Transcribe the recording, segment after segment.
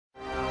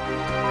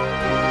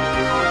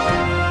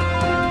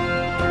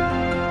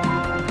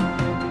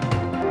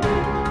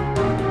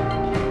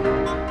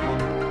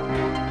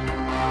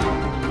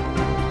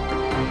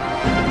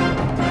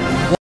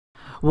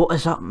What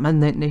is up,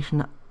 Midnight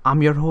Nation?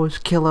 I'm your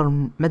host, Killer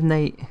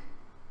Midnight.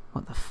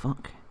 What the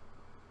fuck?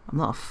 I'm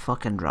not a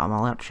fucking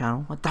Drama Alert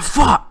channel. What the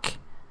fuck?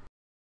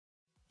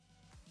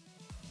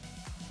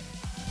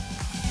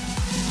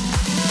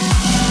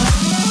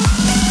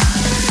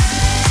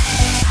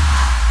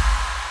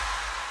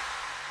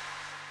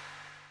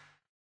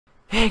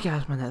 Hey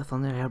guys, Midnight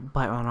Thunder here,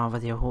 back with another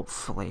video.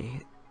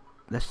 Hopefully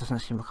this doesn't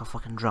seem like a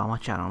fucking drama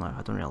channel now.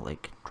 I don't really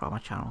like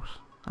drama channels.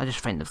 I just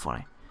find it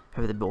funny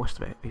how they boast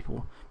about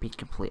people being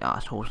complete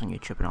assholes on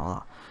YouTube and all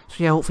that.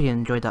 So yeah, hopefully you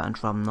enjoyed that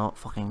intro. I'm not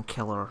fucking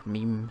killer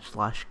meme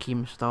slash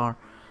Keemstar.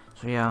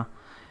 So yeah,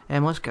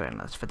 let's get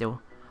into this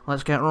video.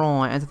 Let's get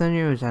right into the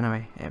news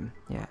anyway.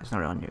 Yeah, it's not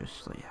real news,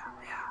 so yeah,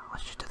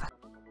 let's just do that.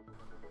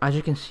 As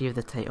you can see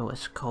the title,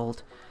 is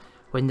called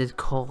When Did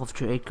Call of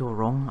Duty Go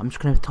Wrong? I'm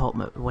just going to talk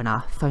about when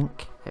I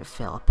think it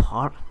fell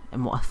apart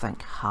and what I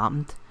think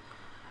happened.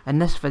 In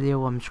this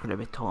video I'm just going to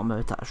be talking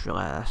about that.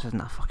 This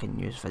isn't a fucking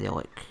news video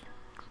like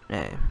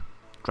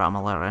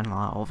Drama Alert or anything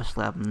like that.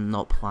 Obviously I'm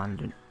not planning on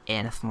doing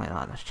anything like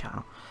that on this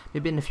channel.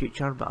 Maybe in the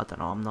future, but I don't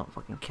know, I'm not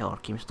fucking Killer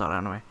Keemstar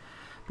anyway.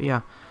 But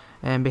yeah,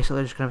 basically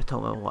I'm just going to be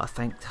talking about what I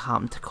think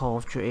happened to Call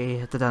of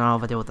Duty. I did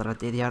another video the other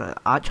day there.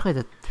 I actually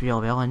did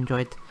really well, I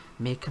enjoyed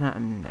making it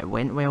and it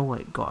went well.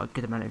 It got a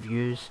good amount of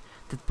views,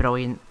 did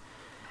brilliant,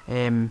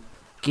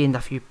 gained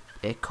a few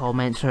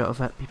comments out of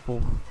it,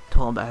 people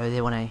talking about how they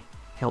want to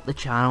help the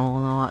channel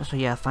and all that. So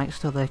yeah, thanks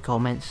to the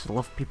comments, I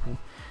love people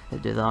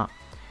that do that.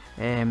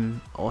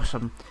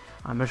 Awesome.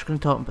 I'm just going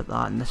to talk about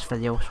that in this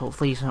video, so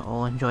hopefully you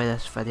all enjoy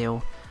this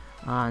video,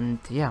 and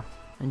yeah,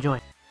 enjoy.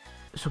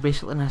 So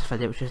basically in this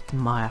video it's just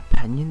my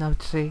opinion, I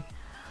would say,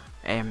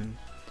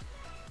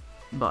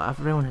 but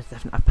everyone has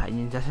different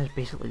opinions. This is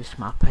basically just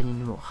my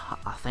opinion, what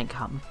I think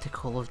happened to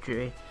Call of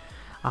Duty.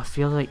 I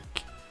feel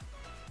like,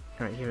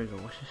 right, here we go,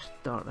 let's just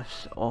start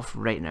this off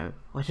right now.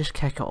 Let's just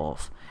kick it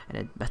off and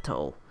admit it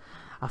all.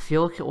 I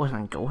feel like it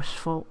wasn't Ghost's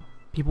fault.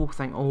 People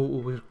think, oh,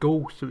 it was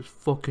Ghost, it was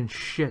fucking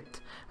shit,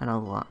 and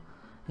all that.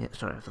 Yeah,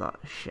 sorry for that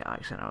shit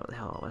accent, I don't know what the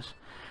hell it was.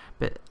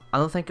 But I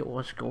don't think it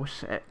was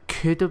Ghost. It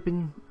could have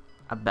been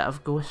a bit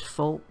of Ghost's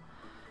fault,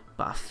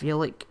 but I feel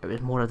like it was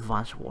more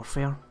Advanced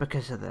Warfare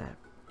because of the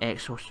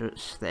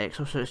exosuits. The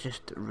exosuits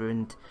just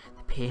ruined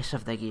the pace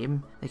of the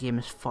game. The game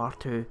is far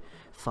too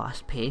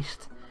fast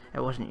paced.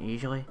 It wasn't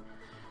usually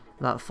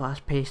that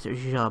fast paced, it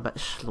was usually a bit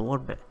slower,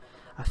 but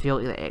I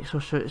feel like the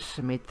exosuits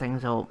made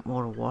things a lot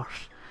more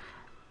worse.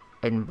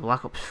 In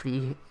Black Ops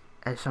 3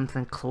 is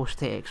something close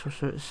to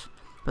exosuits,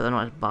 but they're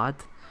not as bad.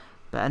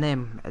 But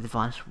in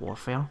Advanced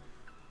Warfare,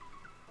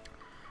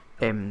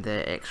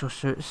 the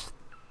exosuits,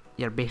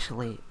 you're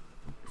basically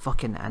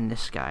fucking in the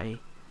sky.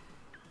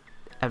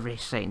 Every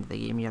second of the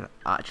game you're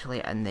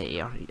actually in the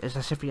air. It's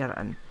as if you're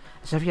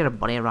a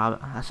bunny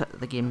rabbit. That's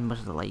what the game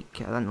was like.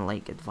 I didn't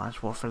like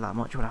Advanced Warfare that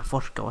much when I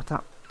first got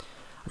it.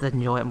 I did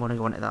enjoy it. I'm going to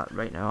go into that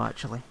right now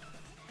actually.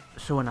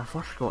 So when I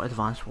first got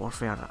Advanced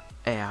Warfare,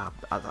 I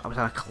was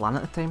in a clan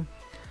at the time,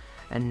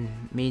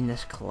 and me and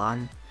this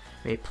clan,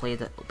 we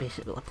played it,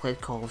 basically played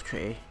Call of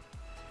Duty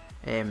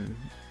a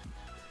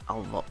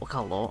lot.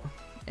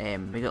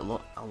 We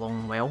got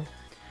along well,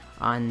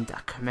 and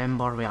I can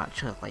remember we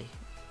actually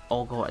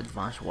all got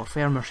Advanced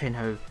Warfare and we were saying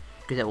how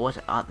good it was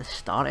at the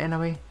start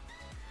anyway,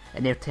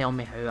 and they were telling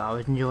me how I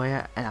would enjoy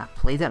it, and I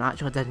played it and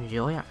actually did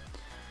enjoy it.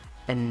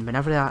 And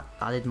whenever I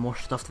added more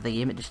stuff to the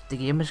game, the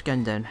game was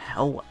going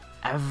downhill.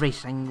 Every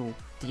single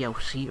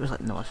DLC, it was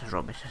like, no, this is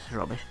rubbish,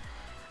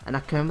 and I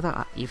can remember that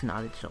I even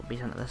added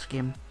zombies into this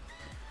game,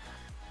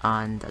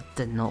 and I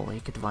did not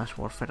like Advanced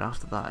Warfare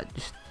after that.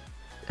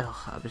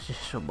 It was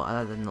just so bad.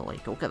 I did not like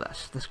it. Look at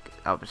this,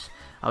 I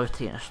was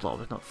taking it slow,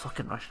 I was not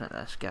fucking rushing at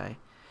this guy.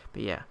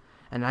 But yeah,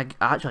 and I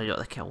actually got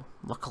the kill,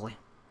 luckily.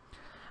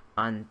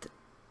 And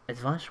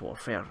Advanced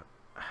Warfare,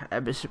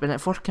 when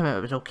it first came out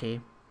it was okay,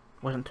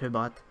 wasn't too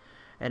bad,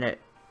 and it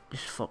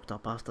just fucked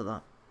up after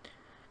that.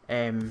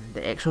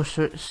 The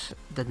exosuits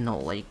did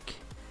not like.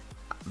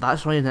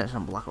 That's why it's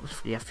in Black Ops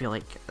 3. I feel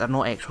like they're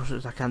not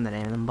exosuits. I can't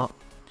name them, but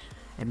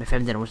if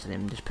anyone knows the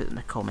name, just put it in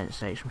the comment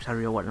section. Because I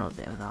really want to know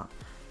the name of that.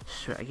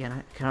 Suit again,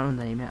 I can't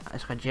remember the name of it.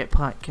 It's like a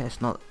jetpack. It's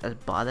not as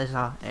bad as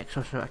a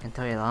exosuit, I can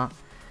tell you that.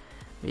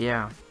 But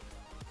yeah,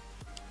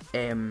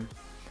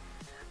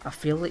 I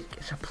feel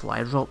like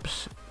supply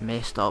drops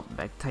messed up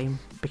big time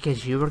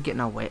because you were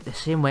getting the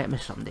same weapon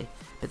as somebody,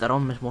 but their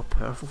arm was more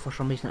powerful for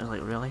some reason. It was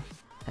like, really?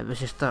 It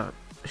was just a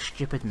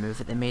stupid move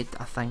that they made,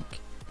 I think.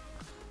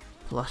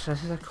 Plus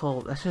this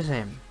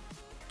is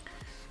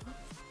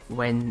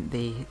when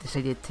they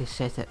decided to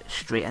set it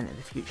straight into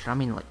the future. I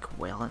mean like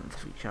well into the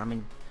future, I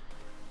mean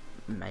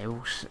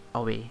miles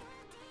away.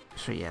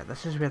 So yeah,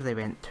 this is where they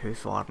went too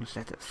far and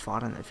set it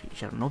far into the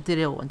future. Nobody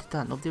really wanted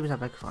that. Nobody was a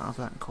big fan of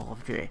that in Call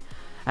of Duty.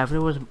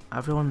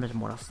 Everyone was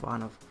more a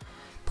fan of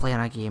playing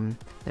a game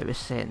that was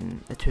set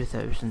in the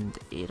 2000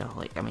 era,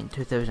 like, I mean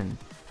 2000,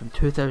 from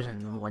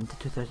 2001 to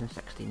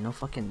 2016, no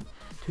fucking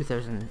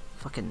 2000,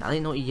 fucking, I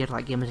didn't know what year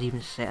that game was even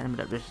set in,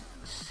 but it was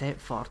set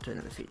far too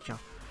into the future.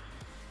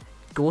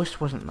 Ghost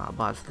wasn't that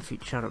bad for the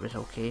future, it was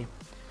okay.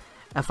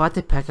 If I had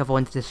to pick if I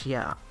wanted to see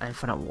a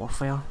Infinite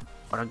Warfare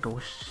or a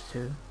Ghost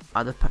 2,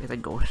 I'd have picked the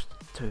Ghost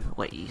 2,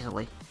 like,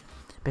 easily.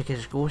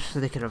 Because Ghost,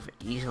 they could have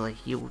easily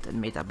healed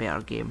and made a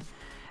better game.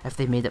 If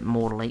they made it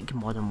more like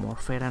Modern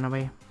Warfare in a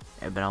way,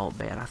 it would have been a lot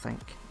better, I think.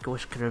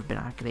 Ghost could have been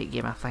a great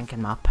game, I think,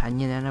 in my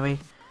opinion, anyway.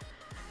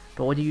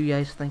 But what do you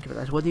guys think about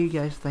this? What do you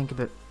guys think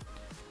about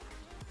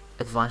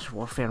Advanced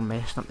Warfare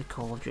messing up the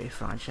Call of Duty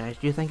franchise?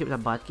 Do you think it was a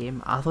bad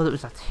game? I thought it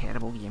was a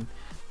terrible game.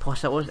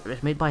 Plus, it was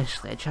made by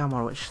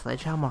Sledgehammer, which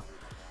Sledgehammer,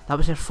 that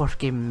was their first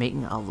game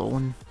making it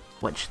alone,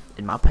 which,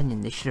 in my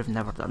opinion, they should have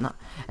never done it.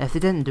 And if they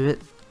didn't do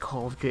it,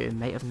 Call of Duty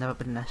might have never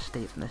been in this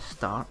state from the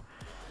start.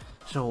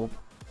 So,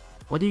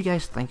 what do you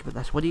guys think about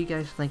this? What do you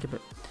guys think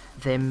about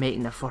them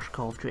making their first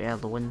Call of Duty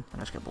alone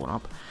and it's got blown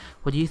up?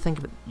 What do you think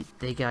about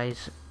the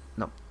guys?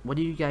 No, what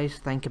do you guys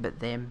think about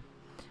them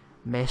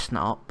messing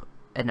it up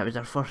and it was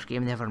their first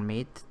game they ever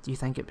made? Do you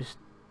think it was?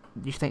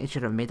 Do you think they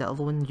should have made it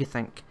alone? Do you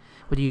think?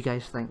 What do you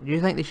guys think? Do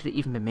you think they should have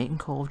even been making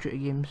Call of Duty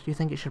games? Do you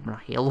think it should have been a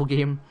Halo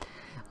game?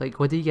 Like,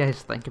 what do you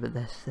guys think about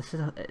this? This is,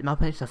 in my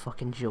opinion, it's a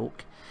fucking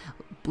joke.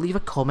 Leave a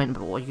comment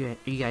about what you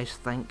guys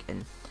think,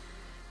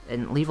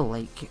 and leave a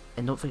like,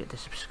 and don't forget to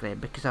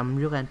subscribe, because I'm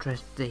really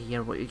interested to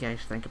hear what you guys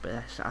think about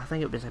this. I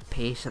think it was the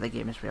pace of the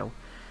game as well.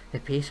 The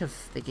pace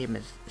of the game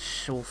is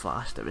so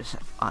fast, it was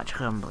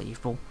actually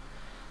unbelievable.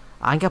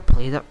 I think I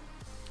played it,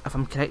 if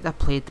I'm correct, I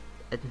played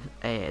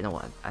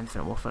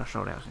Infinite Warfare,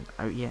 sorry, I wasn't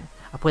out yet.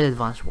 I played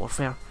Advanced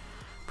Warfare,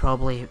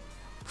 probably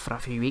for a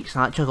few weeks,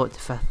 and I actually got to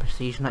 5th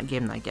prestige in that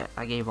game, and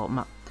I gave up on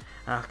it.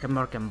 And I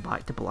remember going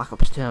back to Black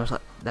Ops 2 and I was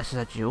like, this is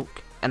a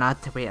joke, and I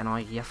had to wait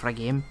another year for a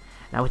game,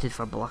 and I waited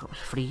for Black Ops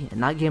 3,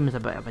 and that game was a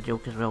bit of a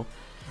joke as well.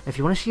 If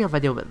you want to see a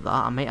video about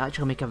that, I might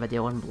actually make a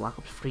video on Black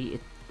Ops 3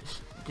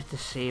 just to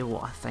say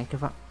what I think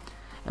of it.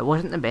 It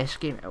wasn't the best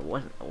game, it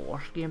wasn't the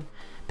worst game,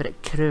 but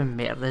it could have been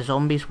better. The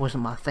zombies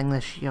wasn't my thing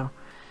this year.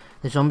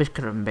 The zombies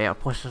could have been better,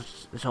 plus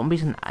there's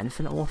zombies in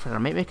Infinite Warfare. I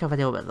might make a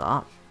video about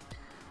that.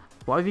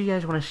 Whatever you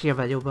guys want to see a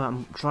video about,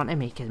 I'm trying to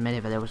make as many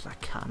videos as I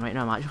can right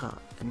now. I'm actually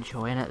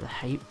enjoying it, the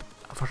hype.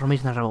 For some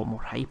reason there's a lot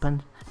more hype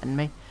in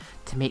me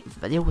to make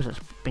videos. It's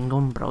been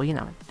going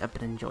brilliant, I've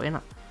been enjoying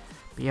it.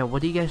 But yeah,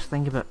 what do you guys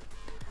think about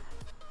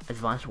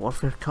Advanced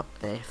Warfare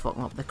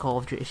fucking up the Call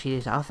of Duty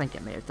series? I think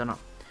it might have done it.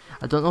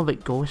 I don't know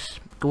about Ghost.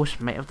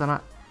 Ghost might have done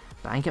it,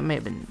 but I think it might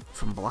have been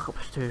from Black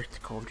Ops 2 to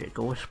Call of Duty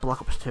Ghost.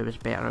 Black Ops 2 was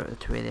better out of the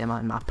two of them,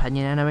 in my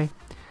opinion anyway.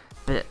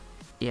 But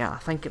yeah, I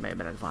think it might have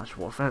been Advanced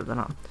Warfare that done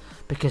it,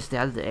 because they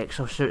added the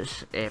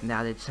exosuits, they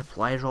added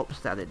supply drops,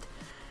 they added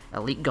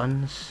elite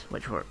guns,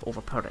 which were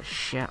overpowered as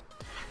shit.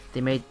 They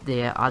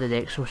added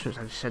exosuits.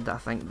 I said that I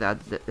think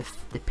that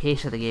the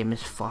pace of the game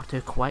is far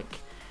too quick.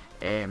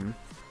 I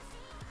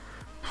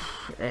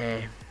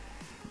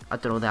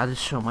don't know, they added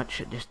so much,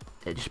 it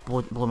just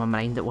blew my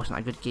mind. It wasn't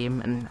a good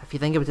game, and if you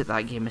think about it,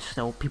 that game is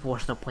still, people were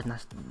still playing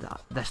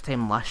this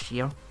time last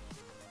year, and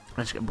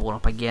it's got blown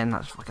up again.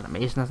 That's fucking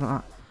amazing, isn't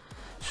it?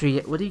 So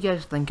yeah, what do you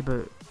guys think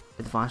about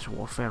Advanced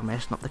Warfare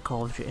messing up the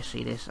Call of Duty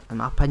series? In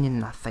my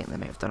opinion, I think they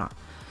might have done it.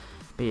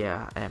 But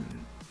yeah,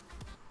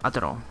 I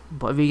don't know.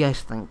 Whatever you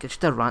guys think, it's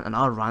just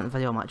another rant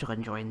video. I'm actually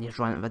enjoying these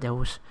rant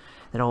videos.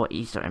 They're all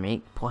easier to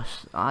make,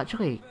 plus I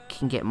actually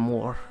can get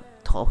more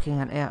talking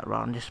into it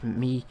rather than just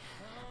me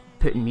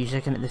putting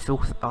music into the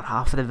full or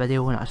half of the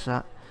video and that's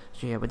it.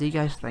 So yeah, what do you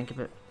guys think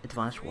about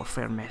Advanced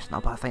Warfare messing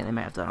up? I think they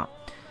might have done it.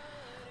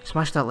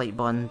 Smash that like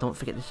button, don't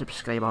forget to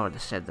subscribe. I already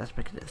said this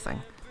because of the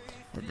thing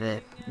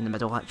in the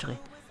middle actually.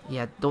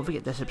 Yeah, don't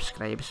forget to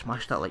subscribe,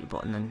 smash that like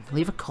button, and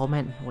leave a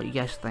comment what you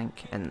guys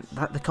think. And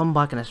the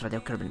comeback in this video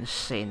could have been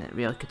insane. It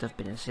really could have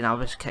been insane. I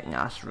was kicking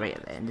ass right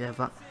at the end of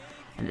it,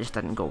 and it just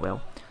didn't go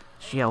well.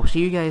 So yeah, I'll see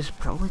you guys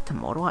probably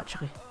tomorrow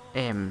actually,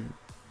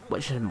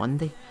 which is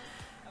Monday.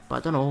 But I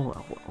don't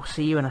know, I'll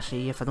see you when I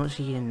see you. If I don't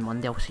see you on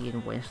Monday, I'll see you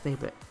on Wednesday.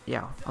 But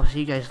yeah, I'll see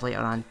you guys later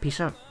on. Peace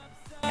out.